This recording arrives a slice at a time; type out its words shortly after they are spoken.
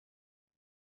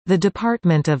The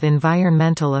Department of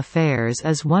Environmental Affairs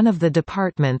is one of the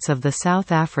departments of the South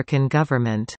African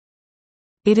government.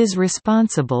 It is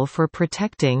responsible for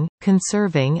protecting,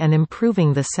 conserving and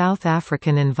improving the South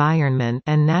African environment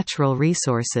and natural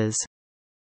resources.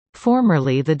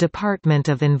 Formerly the Department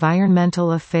of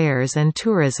Environmental Affairs and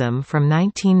Tourism from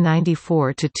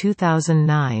 1994 to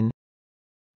 2009.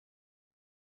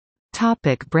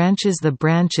 Branches. The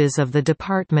branches of the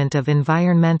Department of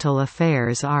Environmental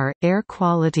Affairs are, Air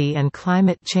Quality and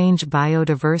Climate Change,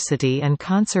 Biodiversity and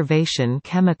Conservation,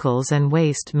 Chemicals and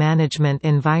Waste Management,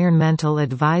 Environmental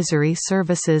Advisory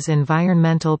Services,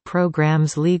 Environmental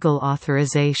Programs, Legal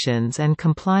Authorizations and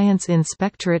Compliance,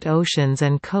 Inspectorate, Oceans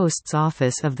and Coasts,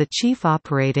 Office of the Chief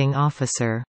Operating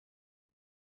Officer.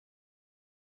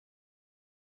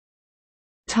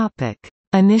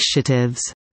 Initiatives.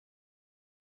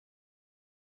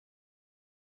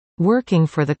 Working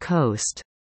for the coast.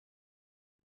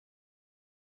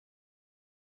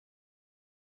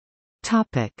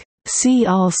 See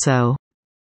also: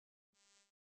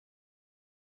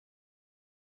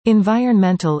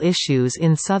 Environmental issues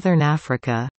in Southern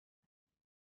Africa,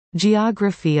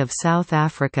 Geography of South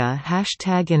Africa #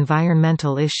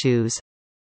 Environmental issues,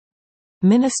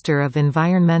 Minister of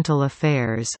Environmental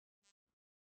Affairs,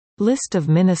 List of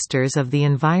Ministers of the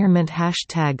Environment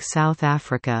 # South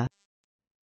Africa,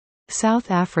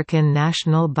 South African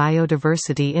National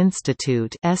Biodiversity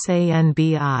Institute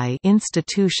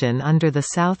institution under the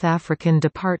South African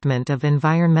Department of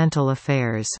Environmental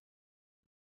Affairs.